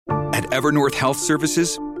At Evernorth Health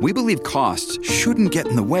Services, we believe costs shouldn't get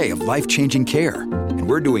in the way of life-changing care, and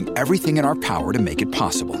we're doing everything in our power to make it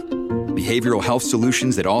possible. Behavioral health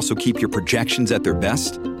solutions that also keep your projections at their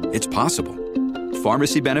best? It's possible.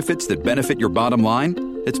 Pharmacy benefits that benefit your bottom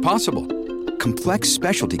line? It's possible. Complex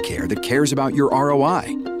specialty care that cares about your ROI?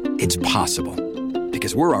 It's possible.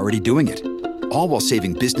 Because we're already doing it. All while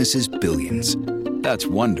saving businesses billions. That's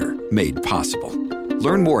Wonder made possible.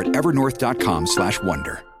 Learn more at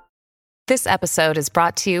evernorth.com/wonder. This episode is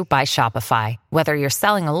brought to you by Shopify. Whether you're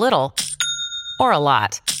selling a little or a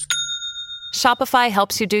lot, Shopify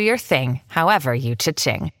helps you do your thing, however you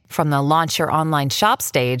cha-ching. From the launch your online shop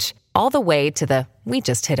stage, all the way to the we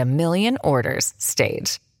just hit 1 million orders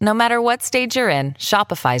stage. No matter what stage you're in,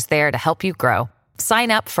 Shopify's there to help you grow.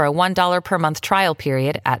 Sign up for a $1 per month trial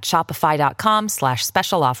period at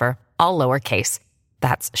shopify.com/special offer, all lowercase.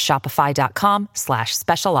 That's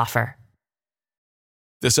shopify.com/special offer.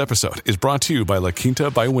 This episode is brought to you by La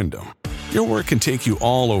Quinta by Wyndham. Your work can take you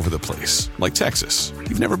all over the place, like Texas.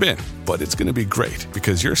 You've never been, but it's going to be great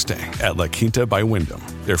because you're staying at La Quinta by Wyndham.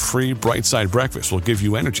 Their free Bright Side breakfast will give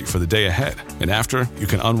you energy for the day ahead. And after, you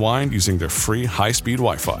can unwind using their free high-speed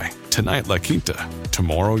Wi-Fi. Tonight, La Quinta.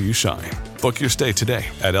 Tomorrow, you shine. Book your stay today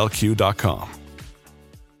at lq.com.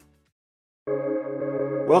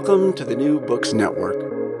 Welcome to the New Books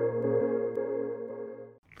Network.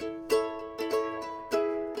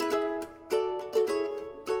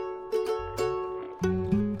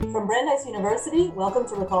 From Brandeis University, welcome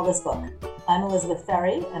to Recall This Book. I'm Elizabeth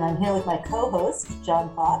Ferry, and I'm here with my co-host, John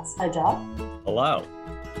Potts. Hi, John. Hello.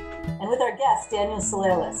 And with our guest, Daniel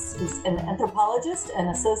Souleles, who's an anthropologist and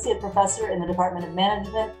associate professor in the Department of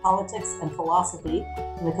Management, Politics, and Philosophy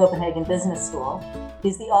in the Copenhagen Business School.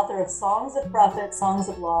 He's the author of Songs of Profit, Songs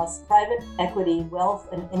of Loss, Private Equity,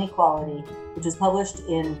 Wealth, and Inequality, which was published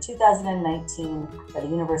in 2019 by the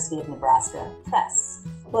University of Nebraska Press.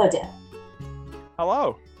 Hello, Dan.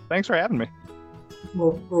 Hello. Thanks for having me.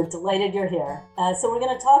 We're delighted you're here. So we're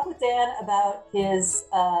going to talk with Dan about his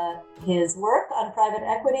work on private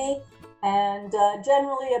equity and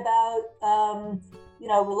generally about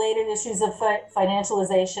related issues of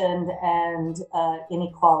financialization and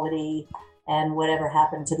inequality and whatever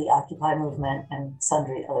happened to the Occupy movement and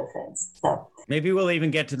sundry other things. So maybe we'll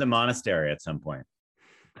even get to the monastery at some point.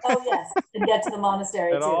 Oh yes, and get to the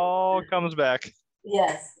monastery It too. all comes back.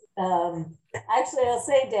 Yes. Actually, I'll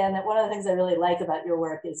say, Dan, that one of the things I really like about your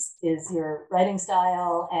work is your writing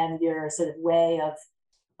style and your sort of way of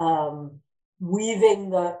weaving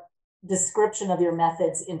the description of your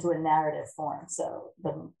methods into a narrative form. So,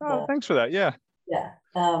 thanks for that. Yeah. Yeah.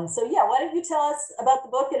 Why don't you tell us about the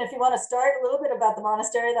book? And if you want to start a little bit about the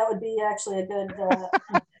monastery, that would be actually a good.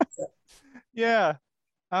 Yeah.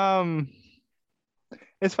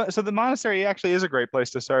 It's fun. So the monastery actually is a great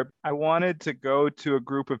place to start. I wanted to go to a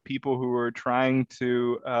group of people who were trying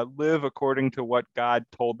to live according to what God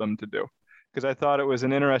told them to do, because I thought it was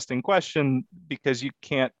an interesting question because you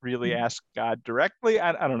can't really ask God directly.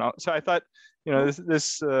 I don't know. So I thought,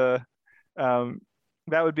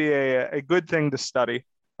 that would be a good thing to study,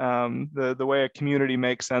 the way a community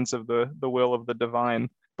makes sense of the will of the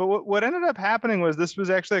divine. But what ended up happening was this was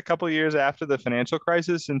actually a couple of years after the financial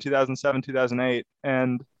crisis in 2007, 2008.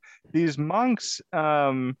 And these monks,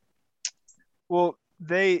 they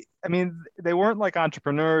weren't like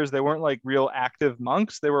entrepreneurs. They weren't like real active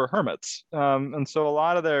monks. They were hermits. And so a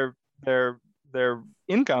lot of their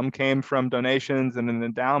income came from donations and an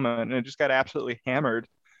endowment, and it just got absolutely hammered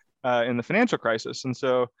in the financial crisis. And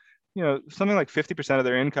so, something like 50% of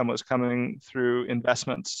their income was coming through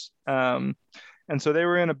investments. And so they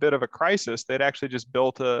were in a bit of a crisis. They'd actually just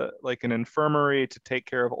built an infirmary to take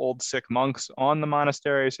care of old sick monks on the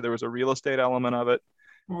monastery. So there was a real estate element of it.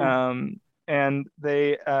 And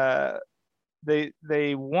they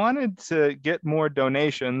wanted to get more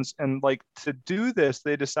donations. And to do this,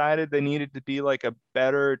 they decided they needed to be like a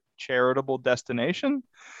better charitable destination.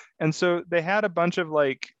 And so they had a bunch of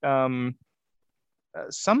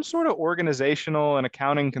some sort of organizational and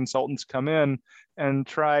accounting consultants come in and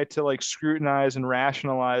try to scrutinize and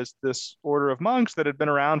rationalize this order of monks that had been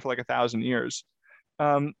around for 1,000 years.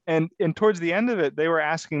 And towards the end of it, they were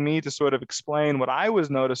asking me to sort of explain what I was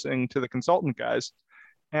noticing to the consultant guys.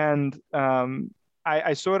 And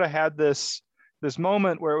I sort of had this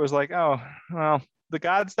moment where it was like, oh, well, the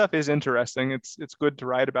God stuff is interesting. It's good to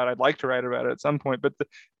write about. I'd like to write about it at some point. But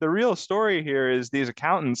the real story here is these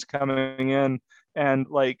accountants coming in and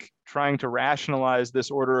trying to rationalize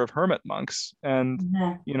this order of hermit monks and,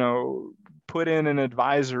 put in an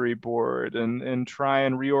advisory board and try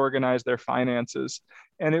and reorganize their finances.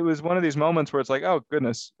 And it was one of these moments where it's like, oh,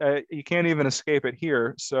 goodness, you can't even escape it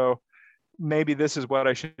here. So maybe this is what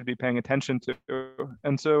I should be paying attention to.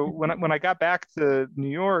 And so when I got back to New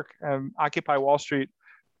York, Occupy Wall Street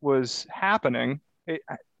was happening.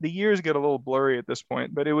 The years get a little blurry at this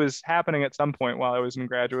point, but it was happening at some point while I was in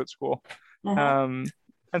graduate school.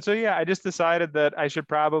 And so, yeah, I just decided that I should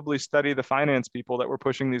probably study the finance people that were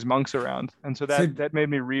pushing these monks around. And so that made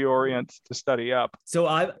me reorient to study up. So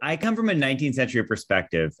I come from a 19th century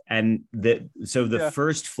perspective, and the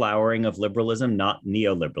first flowering of liberalism, not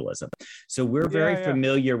neoliberalism. So we're very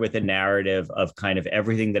familiar with the narrative of kind of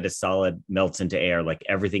everything that is solid melts into air, like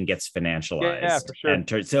everything gets financialized. Yeah,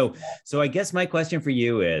 for sure. So I guess my question for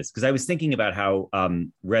you is, because I was thinking about how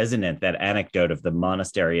resonant that anecdote of the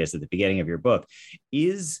monastery is at the beginning of your book.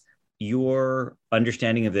 Is your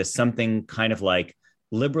understanding of this something kind of like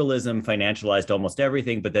liberalism financialized almost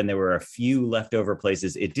everything, but then there were a few leftover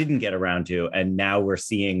places it didn't get around to, and now we're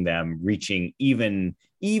seeing them reaching even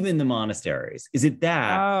the monasteries? Is it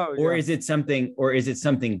that, or is it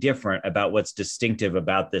something different about what's distinctive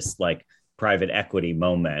about this like private equity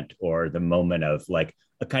moment, or the moment of like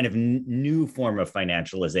a kind of new form of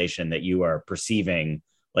financialization that you are perceiving,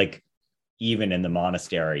 like even in the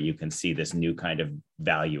monastery, you can see this new kind of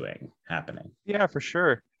valuing happening? Yeah, for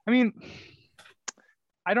sure. I mean,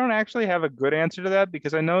 I don't actually have a good answer to that,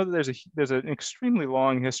 because I know that there's an extremely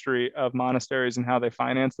long history of monasteries and how they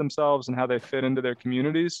finance themselves and how they fit into their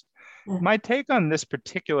communities. My take on this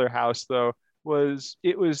particular house, though, was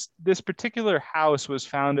this particular house was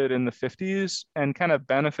founded in the 50s and kind of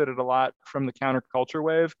benefited a lot from the counterculture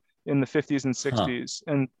wave in the 50s and 60s.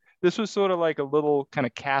 And this was sort of like a little kind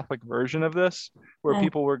of Catholic version of this, where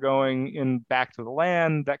people were going in back to the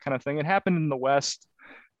land, that kind of thing. It happened in the West.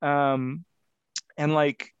 And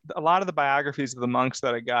like a lot of the biographies of the monks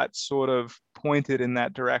that I got sort of pointed in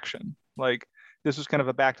that direction. Like this was kind of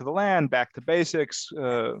a back to the land, back to basics,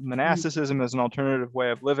 monasticism as an alternative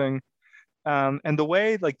way of living. And the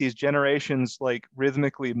way like these generations like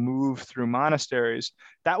rhythmically move through monasteries,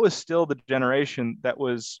 that was still the generation that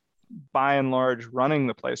was by and large running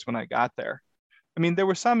the place when I got there. I mean, there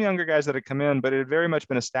were some younger guys that had come in, but it had very much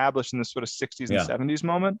been established in this sort of 60s and 70s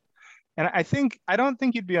moment. And I don't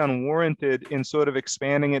think you'd be unwarranted in sort of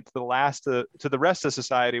expanding it to the rest of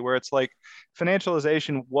society, where it's like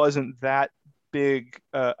financialization wasn't that big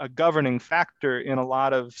a governing factor in a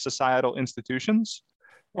lot of societal institutions.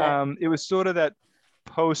 It was sort of that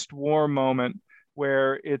post-war moment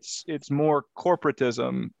where it's more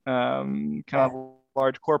corporatism, kind of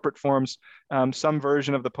large corporate forms, some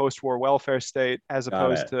version of the post-war welfare state, as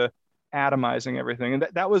opposed to atomizing everything. And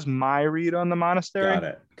that was my read on the monastery.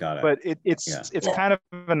 Got it. But it's kind of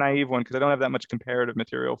a naive one, because I don't have that much comparative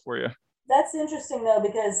material for you. That's interesting, though,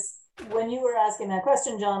 because when you were asking that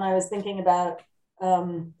question, John, I was thinking about,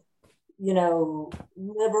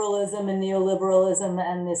 liberalism and neoliberalism,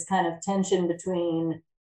 and this kind of tension between,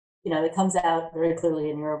 it comes out very clearly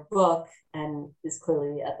in your book and is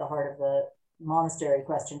clearly at the heart of the monastery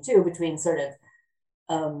question too, between sort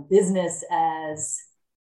of business as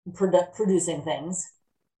producing things,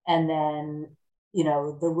 and then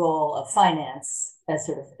the role of finance as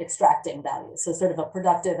sort of extracting value. So sort of a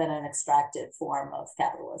productive and an extractive form of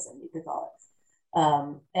capitalism, you could call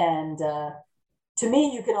it. To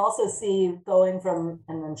me, you can also see going from,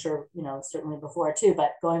 and I'm sure certainly before too,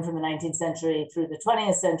 but going from the 19th century through the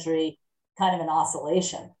 20th century, kind of an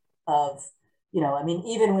oscillation of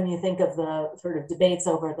even when you think of the sort of debates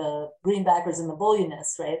over the greenbackers and the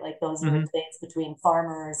bullionists, right? Like those were debates between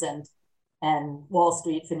farmers and Wall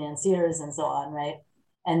Street financiers and so on, right?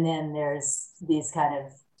 And then there's these kind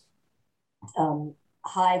of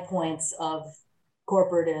high points of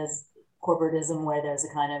corporatism where there's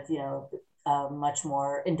a kind of, much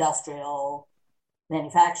more industrial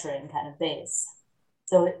manufacturing kind of base.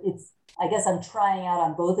 So I guess I'm trying out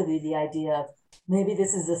on both of you the idea of maybe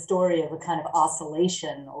this is a story of a kind of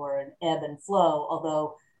oscillation or an ebb and flow,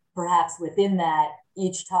 although perhaps within that,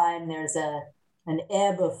 each time there's an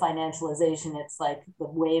ebb of financialization, it's like the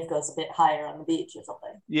wave goes a bit higher on the beach or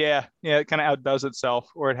something. Yeah, it kind of outdoes itself,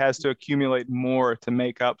 or it has to accumulate more to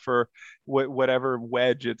make up for whatever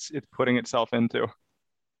wedge it's putting itself into.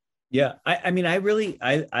 Yeah, I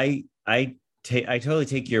totally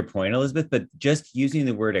take your point, Elizabeth, but just using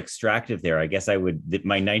the word extractive there, I guess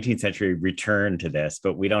my 19th century return to this,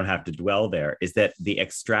 but we don't have to dwell there, is that the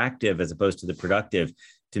extractive as opposed to the productive,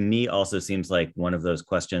 to me also seems like one of those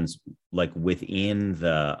questions like within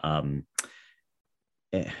the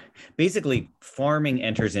basically farming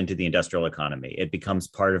enters into the industrial economy. It becomes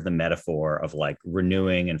part of the metaphor of like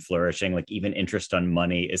renewing and flourishing. Like even interest on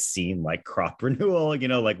money is seen like crop renewal,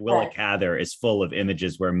 like Willa Cather is full of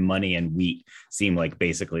images where money and wheat seem like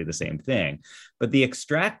basically the same thing. But the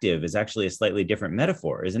extractive is actually a slightly different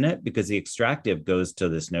metaphor, isn't it? Because the extractive goes to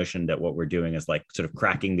this notion that what we're doing is like sort of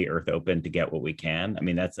cracking the earth open to get what we can. I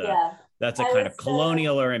mean, that's a kind of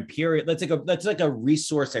colonial or imperial, that's like a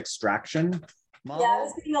resource extraction model. Yeah, I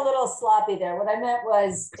was being a little sloppy there. What I meant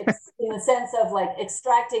was in the sense of like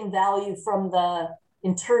extracting value from the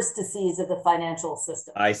interstices of the financial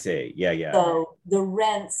system. I see. Yeah. So the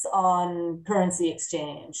rents on currency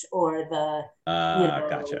exchange or the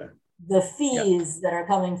gotcha. The fees that are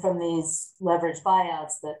coming from these leveraged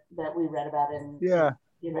buyouts that we read about in The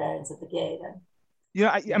Barbarians at the Gate.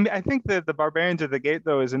 I mean, I think that The Barbarians at the Gate,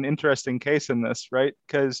 though, is an interesting case in this, right?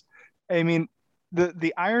 Because, I mean,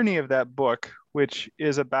 the irony of that book, which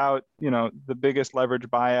is about, the biggest leverage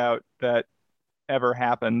buyout that ever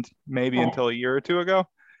happened, maybe until a year or two ago.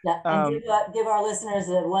 Yeah, and give our listeners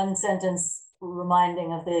a one sentence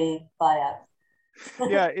reminding of the buyout.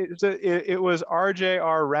 Yeah, it was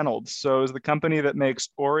RJR Reynolds. So it was the company that makes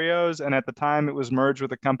Oreos. And at the time it was merged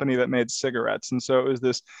with a company that made cigarettes. And so it was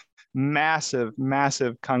this massive,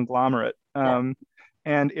 massive conglomerate. And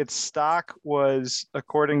its stock was,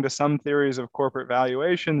 according to some theories of corporate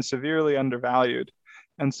valuation, severely undervalued.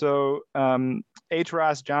 And so H.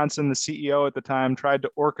 Ross Johnson, the CEO at the time, tried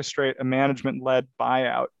to orchestrate a management-led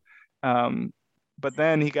buyout. But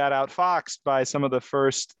then he got outfoxed by some of the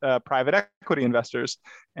first private equity investors,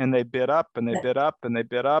 and they bid up and they bid up and they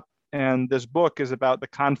bid up. And this book is about the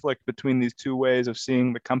conflict between these two ways of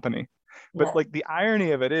seeing the company. But like the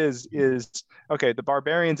irony of it is okay, the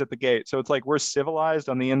barbarians at the gate. So it's like we're civilized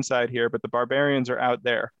on the inside here, but the barbarians are out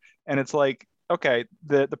there. And it's like, okay,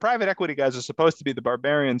 the private equity guys are supposed to be the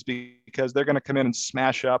barbarians because they're going to come in and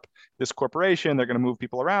smash up this corporation. They're going to move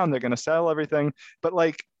people around. They're going to sell everything. But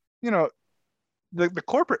like, the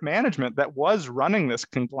corporate management that was running this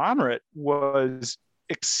conglomerate was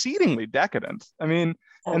exceedingly decadent. I mean,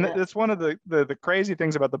 that's one of the crazy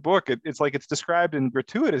things about the book. It's like it's described in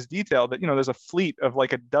gratuitous detail that, there's a fleet of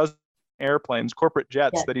like a dozen airplanes, corporate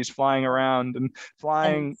jets that he's flying around and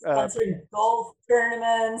flying. Sponsoring golf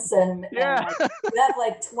tournaments and you have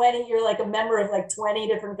like 20, you're like a member of like 20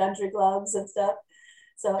 different country clubs and stuff.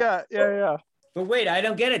 So yeah. But wait, I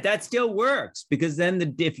don't get it. That still works because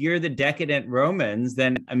then if you're the decadent Romans,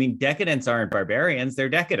 then I mean, decadents aren't barbarians; they're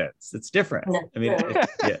decadents. It's different. I mean, you're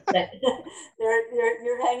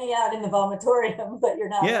hanging out in the vomitorium, but you're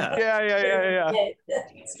not. Yeah.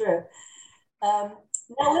 It's true. Now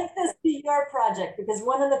link this to your project, because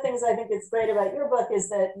one of the things I think is great about your book is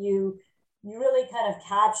that you really kind of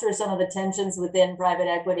capture some of the tensions within private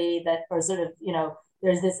equity that are sort of,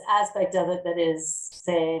 there's this aspect of it that is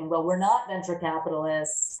saying, well, we're not venture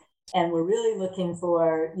capitalists and we're really looking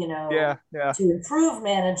for, to improve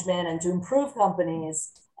management and to improve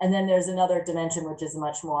companies. And then there's another dimension, which is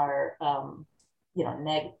much more,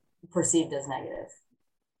 perceived as negative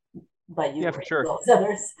by you. For sure.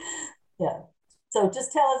 Others. Yeah. So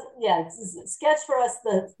just tell us, sketch for us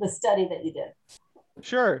the study that you did.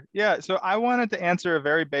 Sure. Yeah. So I wanted to answer a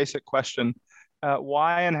very basic question.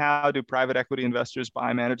 Why and how do private equity investors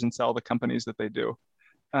buy, manage, and sell the companies that they do?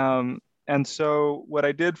 And so what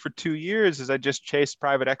I did for 2 years is I just chased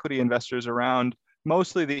private equity investors around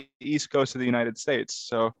mostly the East Coast of the United States.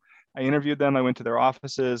 So I interviewed them. I went to their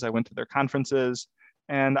offices. I went to their conferences.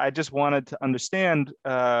 And I just wanted to understand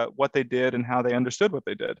what they did and how they understood what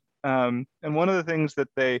they did. And one of the things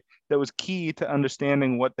that was key to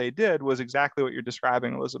understanding what they did was exactly what you're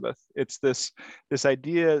describing, Elizabeth. It's this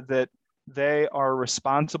idea that they are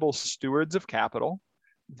responsible stewards of capital.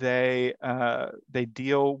 They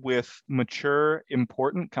deal with mature,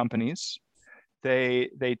 important companies.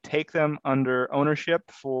 They take them under ownership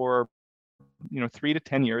for 3 to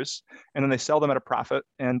 10 years, and then they sell them at a profit.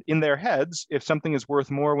 And in their heads, if something is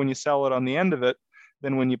worth more when you sell it on the end of it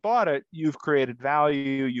than when you bought it, you've created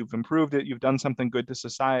value, you've improved it, you've done something good to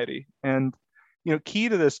society. And key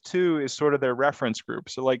to this too is sort of their reference group.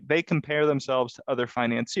 So like they compare themselves to other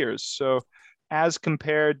financiers. So as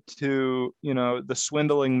compared to, the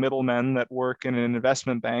swindling middlemen that work in an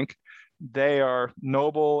investment bank, they are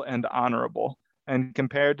noble and honorable. And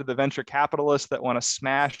compared to the venture capitalists that want to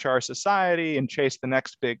smash our society and chase the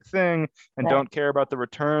next big thing and don't care about the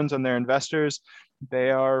returns on their investors, they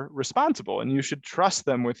are responsible and you should trust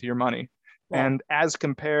them with your money. And as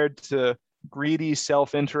compared to greedy,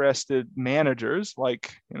 self-interested managers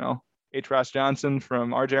like, H. Ross Johnson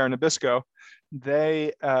from RJR Nabisco,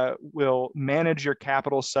 they will manage your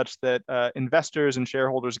capital such that investors and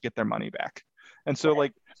shareholders get their money back. And so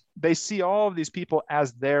like they see all of these people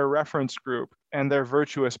as their reference group, and they're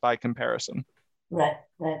virtuous by comparison. Right.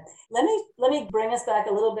 Let me bring us back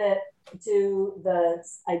a little bit to the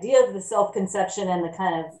idea of the self-conception and the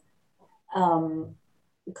kind of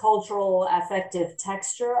cultural affective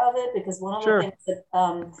texture of it, because one of the things that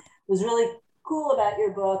was really cool about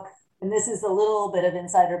your book, and this is a little bit of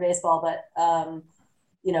insider baseball, but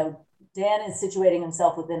Dan is situating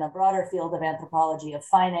himself within a broader field of anthropology of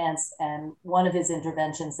finance, and one of his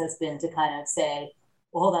interventions has been to kind of say,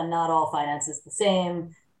 well, hold on, not all finance is the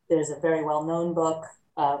same. There's a very well-known book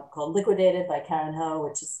called Liquidated by Karen Ho,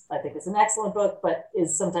 which is, I think, is an excellent book, but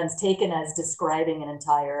is sometimes taken as describing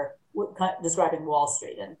Wall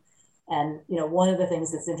Street. And one of the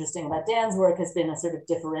things that's interesting about Dan's work has been a sort of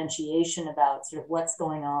differentiation about sort of what's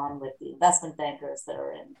going on with the investment bankers that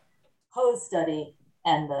are in Ho's study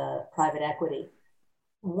and the private equity.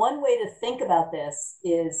 One way to think about this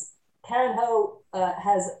is Karen Ho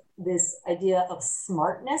has this idea of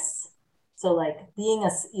smartness. So like being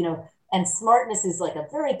and smartness is like a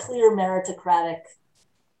very clear meritocratic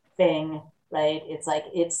thing, right? It's like,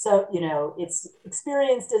 it's so, it's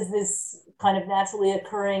experienced as this kind of naturally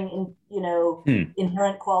occurring,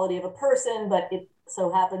 inherent quality of a person, but it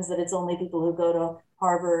so happens that it's only people who go to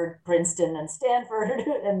Harvard, Princeton, and Stanford,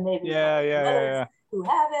 and maybe who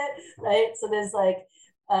have it, right? So there's like,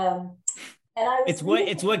 and I was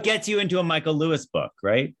it's what gets you into a Michael Lewis book,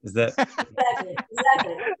 right? Is that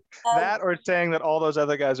exactly that, or saying that all those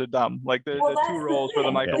other guys are dumb? Like the two roles for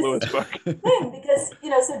the Michael Lewis book. Because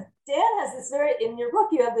so Dan has this in your book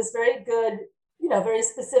you have this very good, very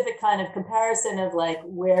specific kind of comparison of like,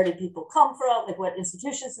 where do people come from, like what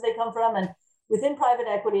institutions do they come from, and within private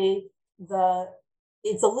equity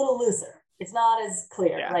it's a little looser. It's not as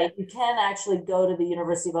clear, right? You can actually go to the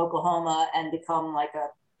University of Oklahoma and become like a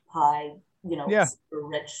high, super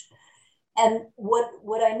rich. And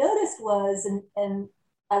what I noticed was, and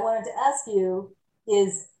I wanted to ask you,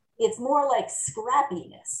 is it's more like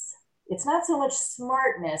scrappiness. It's not so much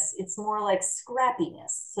smartness, it's more like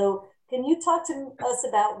scrappiness. So can you talk to us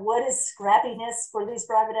about what is scrappiness for these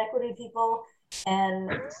private equity people? And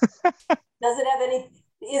does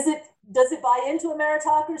it buy into a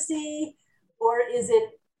meritocracy, or is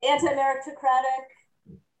it anti-meritocratic?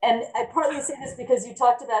 And I partly say this because you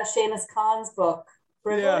talked about Seamus Khan's book,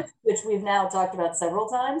 Privilege, which we've now talked about several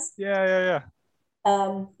times. Yeah.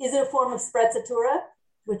 Is it a form of sprezzatura,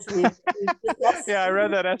 which we've discussed? Yeah, I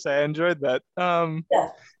read that essay. I enjoyed that.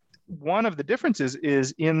 One of the differences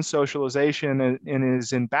is in socialization and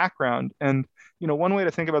is in background. And, one way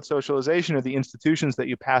to think about socialization are the institutions that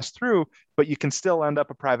you pass through, but you can still end up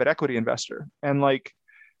a private equity investor. And like,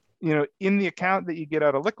 in the account that you get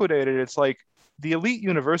out of Liquidated, it's like the elite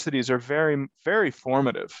universities are very, very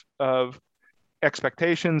formative of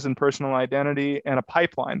expectations and personal identity and a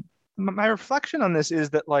pipeline. My reflection on this is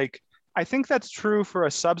that, like, I think that's true for a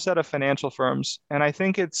subset of financial firms. And I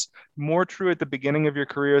think it's more true at the beginning of your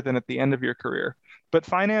career than at the end of your career. But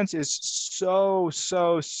finance is so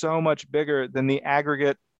much bigger than the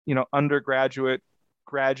aggregate, undergraduate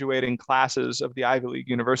graduating classes of the Ivy League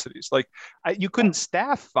universities. Like you couldn't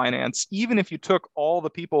staff finance, even if you took all the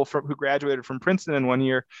people who graduated from Princeton in one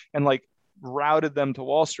year and like routed them to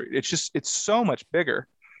Wall Street. It's so much bigger.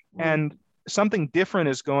 And something different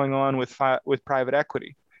is going on with private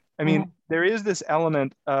equity. I mean, there is this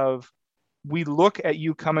element of, we look at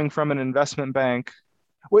you coming from an investment bank.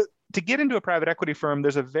 Well, to get into a private equity firm,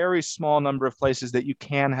 there's a very small number of places that you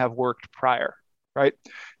can have worked prior, right?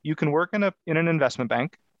 You can work in an investment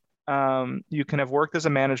bank. You can have worked as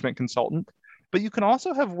a management consultant, but you can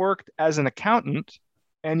also have worked as an accountant,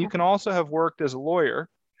 and you can also have worked as a lawyer.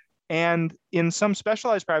 And in some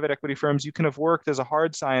specialized private equity firms, you can have worked as a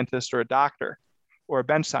hard scientist or a doctor or a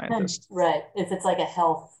bench scientist. Right. If it's like a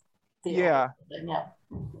health field. Yeah.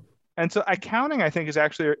 And so accounting, I think, is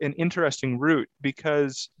actually an interesting route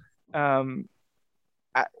because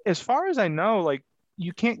as far as I know, like,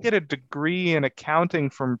 you can't get a degree in accounting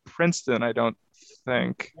from Princeton, I don't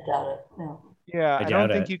think. I doubt it. No. Yeah, I don't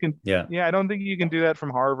think you can. Yeah, I don't think you can do that from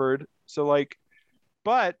Harvard. So like,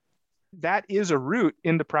 but that is a route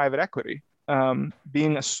into private equity,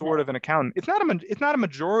 being a sort of an accountant. It's not a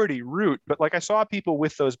majority route, but like I saw people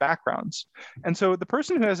with those backgrounds. And so the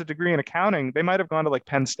person who has a degree in accounting, they might have gone to like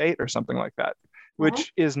Penn State or something like that.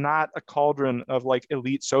 which is not a cauldron of like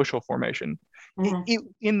elite social formation.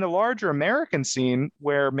 In the larger American scene,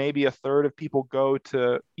 where maybe a third of people go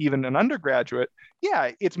to even an undergraduate,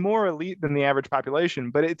 yeah, it's more elite than the average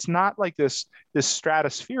population, but it's not like this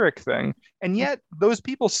stratospheric thing. And yet those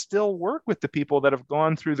people still work with the people that have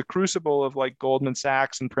gone through the crucible of like Goldman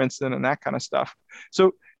Sachs and Princeton and that kind of stuff.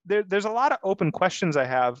 So there's a lot of open questions I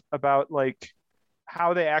have about like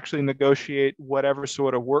how they actually negotiate whatever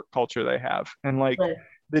sort of work culture they have, and like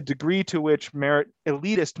the degree to which elitist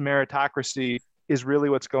meritocracy is really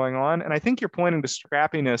what's going on. And I think you're pointing to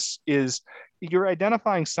scrappiness is you're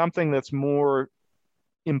identifying something that's more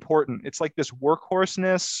important. It's like this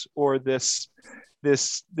workhorseness or this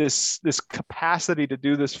capacity to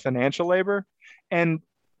do this financial labor. And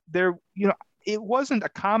there, you know, it wasn't a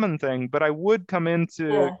common thing, but I would come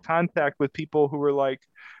into contact with people who were like,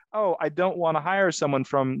 oh, I don't want to hire someone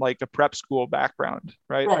from like a prep school background,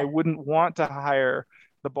 right? I wouldn't want to hire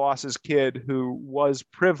the boss's kid who was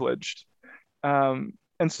privileged. And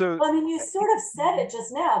so, well, I mean, you sort of said it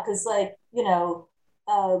just now, because like, you know,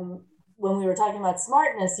 when we were talking about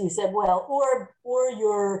smartness, you said, well, or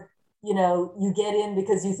you're, you know, you get in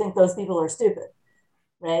because you think those people are stupid,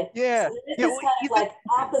 right? Yeah. So it's this kind of like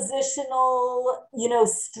oppositional, you know,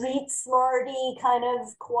 street smarty kind of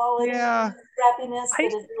quality, scrappiness that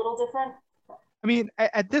is a little different. I mean,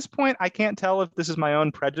 at this point, I can't tell if this is my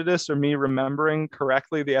own prejudice or me remembering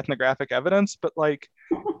correctly the ethnographic evidence, but like,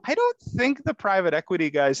 I don't think the private equity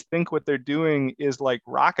guys think what they're doing is like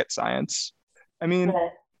rocket science. I mean,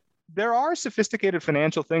 there are sophisticated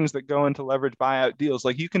financial things that go into leverage buyout deals.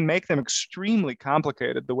 Like you can make them extremely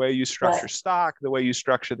complicated, the way you structure stock, the way you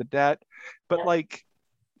structure the debt. But like,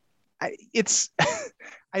 I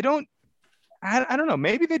don't know.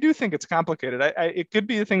 Maybe they do think it's complicated. It could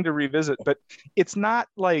be a thing to revisit, but it's not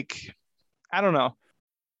like, I don't know.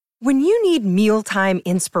 When you need mealtime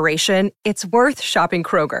inspiration, it's worth shopping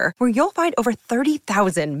Kroger, where you'll find over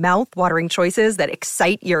 30,000 mouth-watering choices that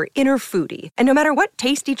excite your inner foodie. And no matter what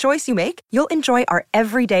tasty choice you make, you'll enjoy our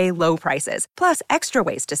everyday low prices, plus extra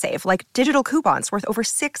ways to save, like digital coupons worth over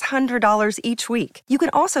 $600 each week. You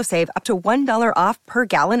can also save up to $1 off per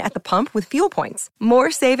gallon at the pump with fuel points.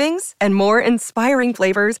 More savings and more inspiring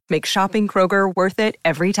flavors make shopping Kroger worth it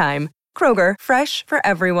every time. Kroger, fresh for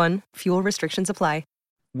everyone. Fuel restrictions apply.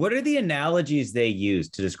 What are the analogies they use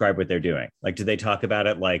to describe what they're doing? Like, do they talk about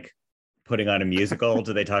it like putting on a musical?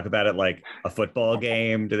 Do they talk about it like a football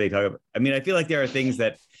game? Do they talk about, I mean, I feel like there are things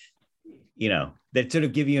that, you know, that sort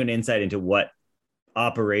of give you an insight into what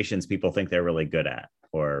operations people think they're really good at,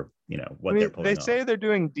 or, you know, what they're pulling off. They say they're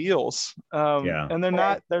doing deals, and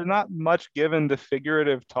they're not much given to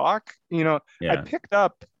figurative talk. You know, I picked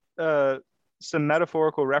up some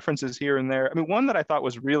metaphorical references here and there. I mean, one that I thought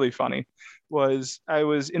was really funny was I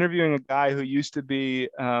was interviewing a guy who used to be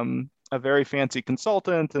a very fancy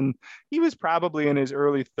consultant, and he was probably in his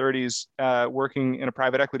early 30s working in a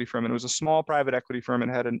private equity firm. And it was a small private equity firm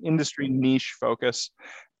and had an industry niche focus.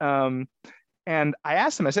 And I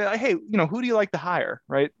asked him, I said, hey, you know, who do you like to hire?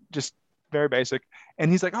 Right? Just very basic.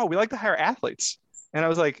 And he's like, oh, we like to hire athletes. And I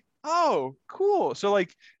was like, oh, cool. So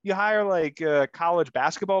like you hire like college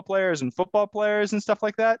basketball players and football players and stuff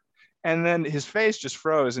like that. And then his face just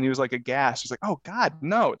froze and he was like aghast. He's like, oh God,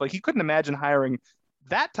 no. Like he couldn't imagine hiring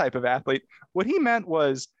that type of athlete. What he meant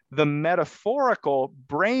was the metaphorical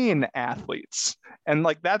brain athletes. And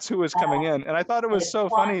like, that's who was coming in. And I thought it was so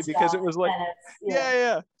funny because it was like,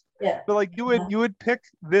 yeah. But like you would pick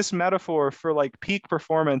this metaphor for like peak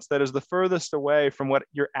performance that is the furthest away from what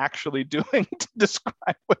you're actually doing to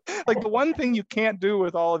describe like the one thing you can't do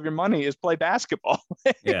with all of your money is play basketball.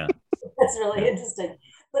 Yeah. That's really interesting.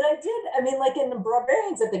 But I mean, like in the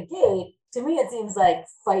Barbarians at the Gate, to me, it seems like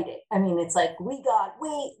fighting. I mean, it's like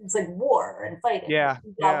it's like war and fighting. Yeah.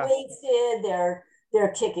 We got wasted.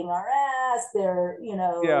 They're kicking our ass. They're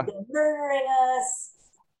murdering us.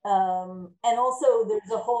 And also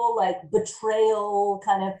there's a whole like betrayal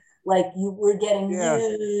kind of like we're getting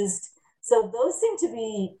used. So those seem to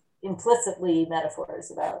be implicitly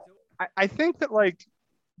metaphors about. I think that like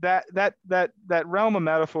that realm of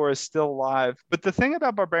metaphor is still alive. But the thing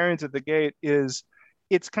about Barbarians at the Gate is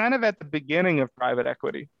it's kind of at the beginning of private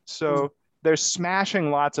equity. So they're smashing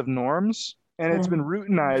lots of norms, and it's been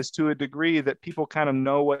routinized to a degree that people kind of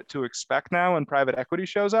know what to expect now when private equity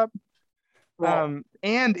shows up.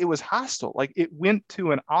 And it was hostile. Like it went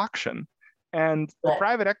to an auction, and the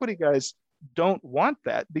private equity guys don't want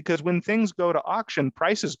that because when things go to auction,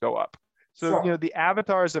 prices go up. So, you know, the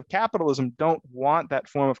avatars of capitalism don't want that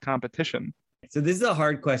form of competition. So this is a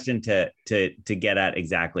hard question to get at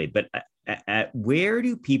exactly, but where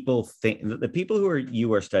do people think, the people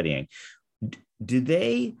you are studying, do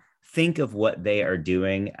they think of what they are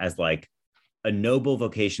doing as like a noble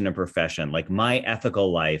vocation and profession? Like my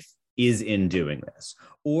ethical life is in doing this?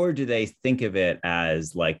 Or do they think of it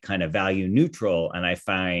as like kind of value neutral and I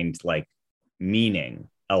find like meaning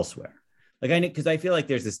elsewhere? Like because I feel like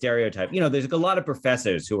there's a stereotype, there's like a lot of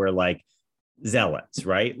professors who are like zealots,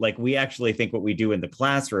 right? Like we actually think what we do in the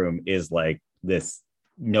classroom is like this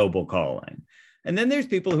noble calling. And then there's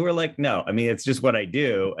people who are like, no, I mean, it's just what I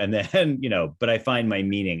do. And then, but I find my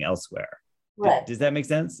meaning elsewhere. Right. Does that make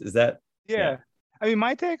sense? Is that? Yeah. I mean,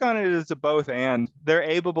 my take on it is a both and. They're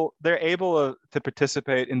able to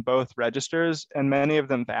participate in both registers, and many of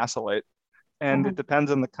them vacillate. And it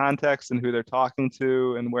depends on the context and who they're talking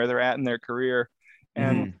to and where they're at in their career.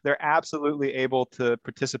 And they're absolutely able to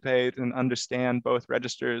participate and understand both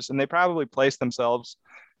registers. And they probably place themselves,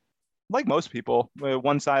 like most people,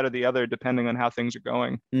 one side or the other, depending on how things are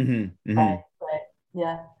going. Right.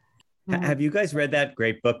 Yeah. Have you guys read that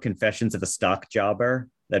great book, Confessions of a Stock Jobber?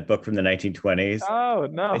 That book from the 1920s. Oh,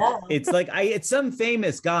 no. It's like it's some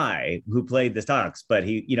famous guy who played the stocks, but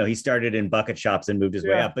he started in bucket shops and moved his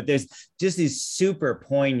way up. But there's just these super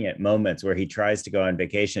poignant moments where he tries to go on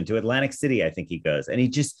vacation to Atlantic City, I think he goes, and he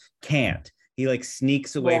just can't. He like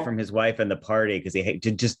sneaks away from his wife and the party because he hates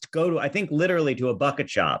to just go to, I think, literally to a bucket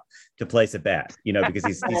shop to place a bet, because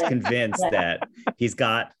he's convinced that he's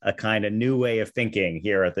got a kind of new way of thinking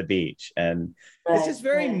here at the beach. And it's just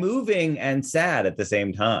very moving and sad at the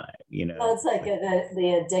same time, Well, it's like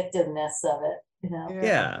the addictiveness of it,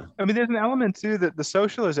 Yeah. I mean, there's an element too that the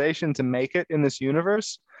socialization to make it in this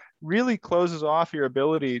universe really closes off your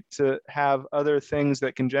ability to have other things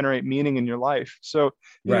that can generate meaning in your life. So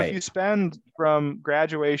if you spend from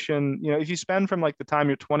graduation, if you spend from like the time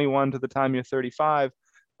you're 21 to the time you're 35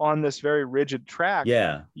 on this very rigid track,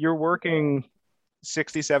 you're working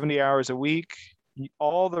 60, 70 hours a week.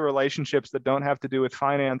 All the relationships that don't have to do with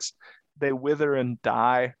finance, they wither and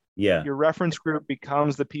die. Yeah. Your reference group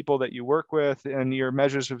becomes the people that you work with, and your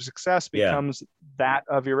measures of success becomes that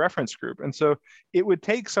of your reference group. And so it would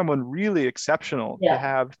take someone really exceptional to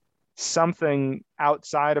have something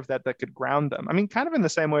outside of that could ground them. I mean, kind of in the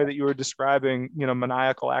same way that you were describing,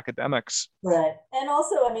 maniacal academics. Right. And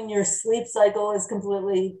also, I mean, your sleep cycle is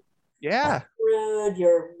completely screwed,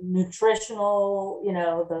 your nutritional,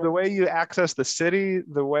 the way you access the city,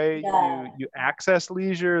 the way you access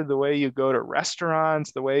leisure, the way you go to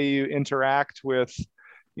restaurants, the way you interact with,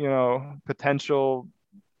 potential,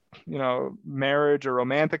 marriage or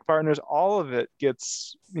romantic partners, all of it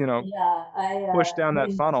gets, pushed down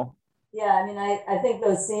that funnel. Yeah, I mean, I think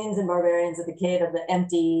those scenes in Barbarians of the Cave of the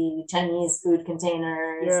empty Chinese food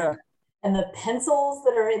containers and the pencils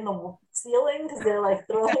that are in the ceiling, because they're like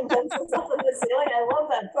throwing pencils up in the ceiling. I love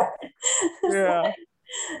that part.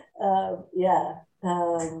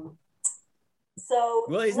 So,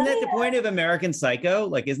 well, isn't that the point of American Psycho?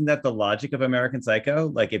 Like, isn't that the logic of American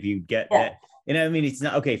Psycho? Like, if you get that, I mean, it's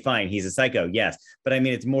not, okay, fine, he's a psycho, yes. But I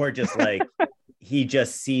mean, it's more just like, he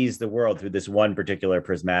just sees the world through this one particular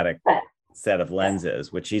prismatic set of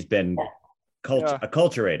lenses, which he's been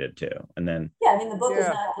acculturated to. And then I mean, the book is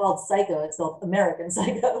not called Psycho, it's called American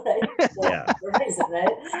Psycho, right? For a reason,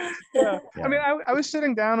 right? I mean, I was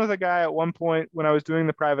sitting down with a guy at one point when I was doing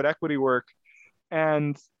the private equity work,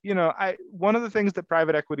 and one of the things that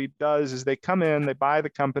private equity does is they come in, they buy the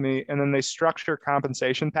company, and then they structure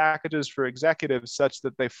compensation packages for executives such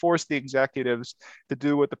that they force the executives to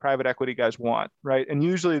do what the private equity guys want, right? And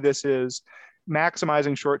usually this is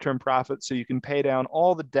maximizing short-term profits so you can pay down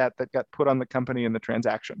all the debt that got put on the company in the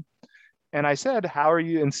transaction. And I said, how are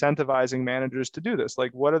you incentivizing managers to do this?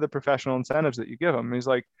 Like, what are the professional incentives that you give them? And he's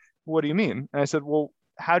like, what do you mean? And I said, well,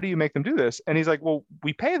 how do you make them do this? And he's like, well,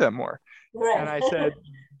 we pay them more. Right. And I said,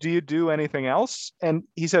 do you do anything else? And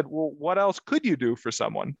he said, well, what else could you do for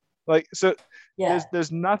someone? Like, so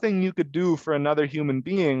there's nothing you could do for another human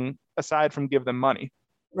being aside from give them money.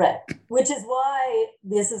 Right. Which is why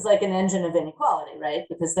this is like an engine of inequality, right?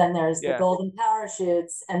 Because then there's the golden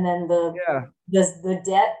parachutes, and then the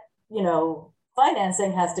debt,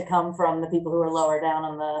 financing has to come from the people who are lower down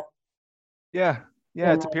on the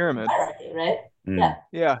it's a pyramid hierarchy, right?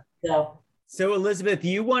 So Elizabeth,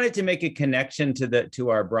 you wanted to make a connection to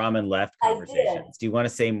our Brahmin left conversations. Do you want to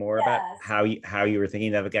say more about how you were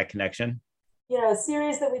thinking of that connection? A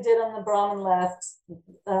series that we did on the Brahmin left,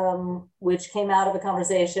 which came out of a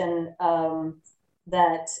conversation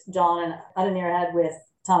that John and Ademir had with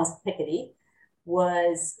Thomas Piketty,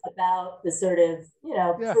 was about the sort of,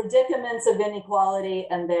 predicaments of inequality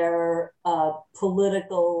and their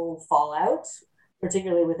political fallout,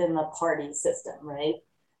 particularly within the party system, right?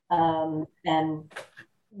 And,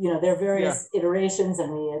 there are various iterations,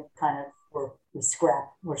 and we had kind of were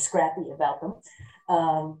we're scrappy about them.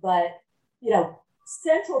 But,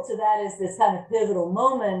 central to that is this kind of pivotal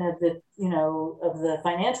moment of the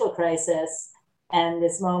financial crisis, and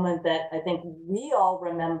this moment that I think we all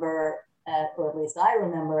remember, or at least I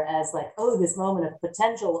remember, as like, oh, this moment of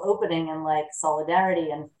potential opening and like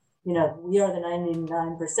solidarity, and we are the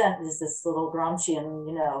 99%. Is this little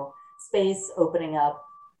Gramscian, space opening up.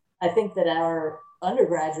 I think that our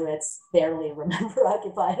undergraduates barely remember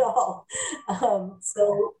Occupy at all.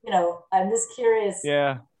 So I'm just curious.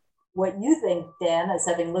 Yeah. What you think, Dan, as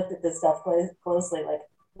having looked at this stuff closely, like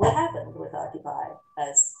what happened with Occupy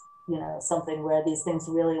as, something where these things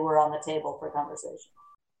really were on the table for conversation?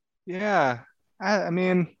 Yeah. I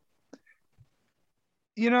mean,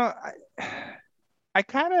 I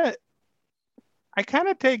kind of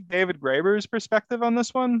take David Graeber's perspective on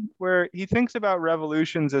this one, where he thinks about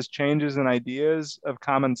revolutions as changes in ideas of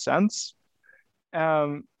common sense.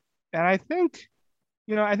 And I think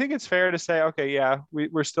it's fair to say, okay, yeah,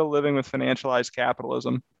 we're still living with financialized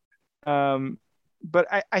capitalism. But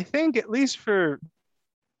I think, at least for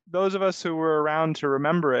those of us who were around to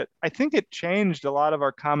remember it, I think it changed a lot of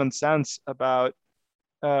our common sense about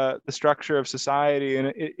the structure of society,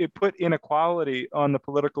 and it put inequality on the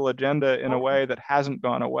political agenda in a way that hasn't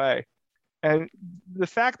gone away. And the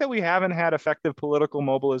fact that we haven't had effective political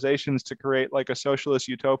mobilizations to create like a socialist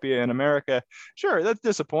utopia in America, sure, that's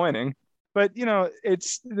disappointing. But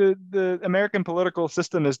it's the American political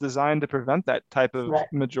system is designed to prevent that type of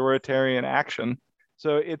majoritarian action.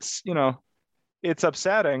 So it's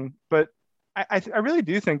upsetting, but I really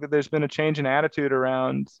do think that there's been a change in attitude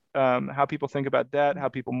around how people think about debt, how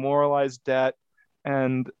people moralize debt,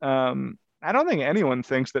 and I don't think anyone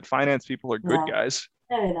thinks that finance people are good guys.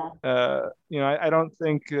 Maybe not. I don't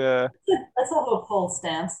think that's a hopeful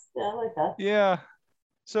stance. Yeah, I like that. Yeah.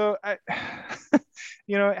 So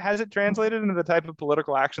has it translated into the type of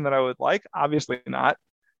political action that I would like? Obviously not.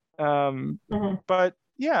 But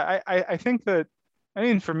yeah, I think that,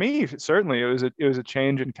 for me, certainly it was a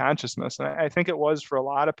change in consciousness. And I think it was for a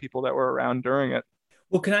lot of people that were around during it.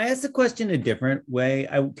 Well, can I ask the question a different way?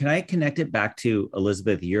 Can I connect it back to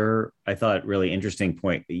Elizabeth, your, I thought, really interesting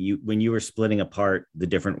point. When you were splitting apart the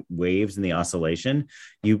different waves in the oscillation,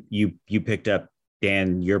 you picked up,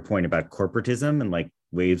 Dan, your point about corporatism and like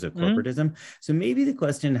waves of corporatism. So maybe the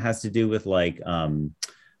question has to do with like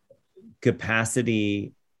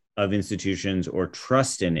capacity of institutions or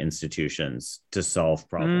trust in institutions to solve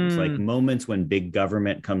problems, like moments when big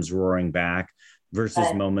government comes roaring back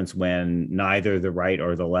versus moments when neither the right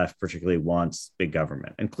or the left particularly wants big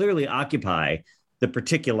government. And clearly Occupy, the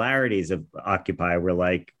particularities of Occupy were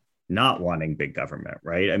like not wanting big government,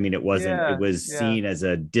 right? I mean, it was seen as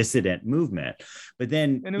a dissident movement. But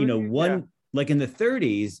then, like in the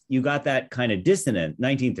 30s, you got that kind of dissonant,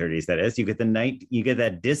 1930s, that is, you get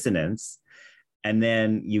that dissonance, and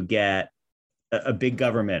then you get a big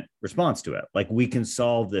government response to it. Like, we can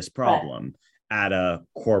solve this problem at a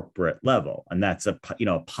corporate level. And that's a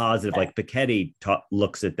positive, like Piketty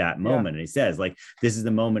looks at that moment and he says, like, this is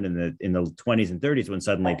the moment in the 20s and 30s when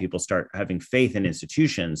suddenly people start having faith in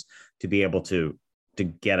institutions to be able to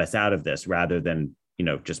get us out of this, rather than,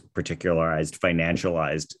 just particularized,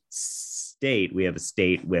 financialized state. We have a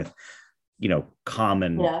state with,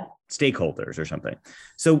 common stakeholders or something.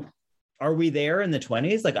 So are we there in the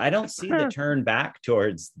 20s? Like, I don't see the turn back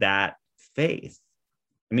towards that faith.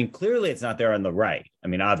 I mean, clearly it's not there on the right. I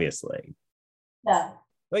mean, obviously. Yeah.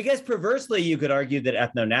 Well, I guess perversely, you could argue that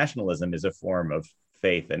ethno-nationalism is a form of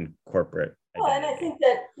faith and corporate identity. Well, and I think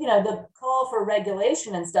that, the call for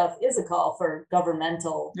regulation and stuff is a call for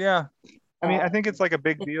governmental. Yeah. I mean, I think it's like a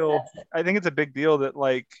big deal. I think it's a big deal that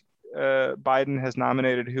like Biden has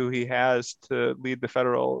nominated who he has to lead the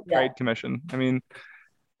Federal Trade Commission. I mean,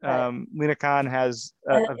 Lina Khan has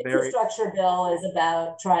a very infrastructure bill is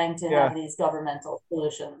about trying to have these governmental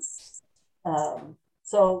solutions. And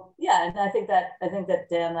I think that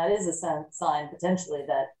Dan, that is a sign potentially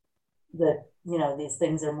that these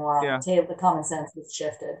things are more on the table. The common sense has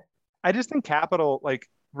shifted. I just think capital, like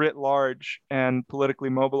writ large and politically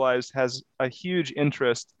mobilized, has a huge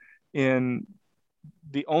interest in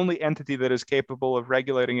the only entity that is capable of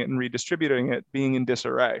regulating it and redistributing it being in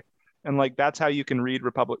disarray. And like, that's how you can read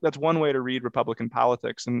that's one way to read Republican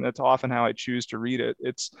politics. And that's often how I choose to read it.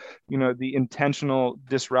 It's, the intentional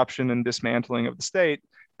disruption and dismantling of the state,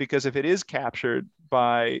 because if it is captured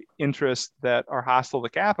by interests that are hostile to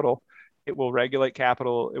capital, it will regulate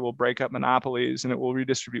capital, it will break up monopolies, and it will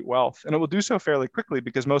redistribute wealth. And it will do so fairly quickly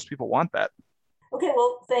because most people want that. Okay,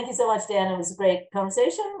 well, thank you so much, Dan. It was a great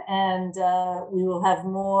conversation. And we will have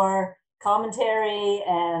more commentary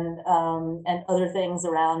and other things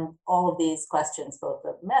around all of these questions, both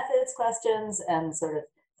the methods questions and sort of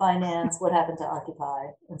finance, what happened to Occupy,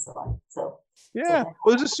 and so on. So yeah,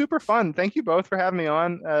 well, this is super fun. Thank you both for having me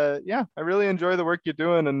on. Yeah, I really enjoy the work you're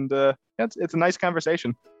doing, and it's a nice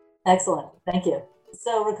conversation. Excellent, thank you.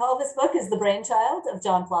 So recall, this book is the brainchild of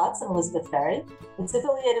John Plotz and Elizabeth Ferry. It's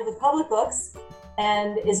affiliated with Public Books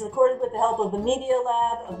and is recorded with the help of the Media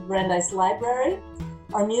Lab of the Brandeis Library.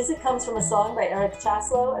 Our music comes from a song by Eric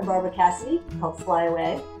Chaslow and Barbara Cassidy called Fly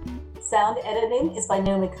Away. Sound editing is by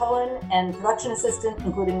Naomi Cohen, and production assistant,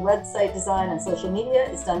 including website design and social media,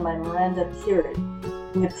 is done by Miranda Curie.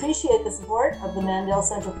 We appreciate the support of the Mandel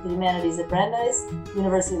Center for the Humanities at Brandeis,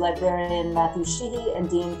 University librarian Matthew Sheehy, and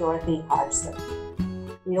Dean Dorothy Hodgson.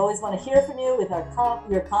 We always want to hear from you with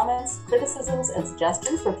your comments, criticisms, and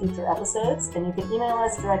suggestions for future episodes, and you can email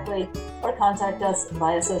us directly or contact us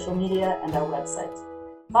via social media and our website.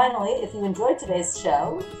 Finally, if you enjoyed today's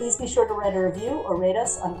show, please be sure to write a review or rate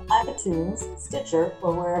us on iTunes, Stitcher,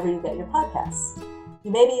 or wherever you get your podcasts.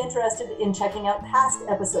 You may be interested in checking out past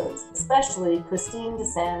episodes, especially Christine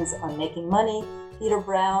DeSands on making money, Peter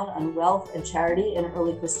Brown on wealth and charity in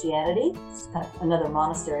early Christianity, kind of another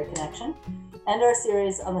monastery connection, and our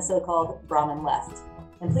series on the so-called Brahmin left.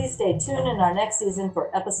 And please stay tuned in our next season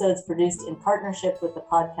for episodes produced in partnership with the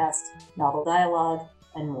podcast Novel Dialogue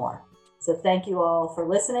and more. So thank you all for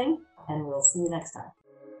listening, and we'll see you next time.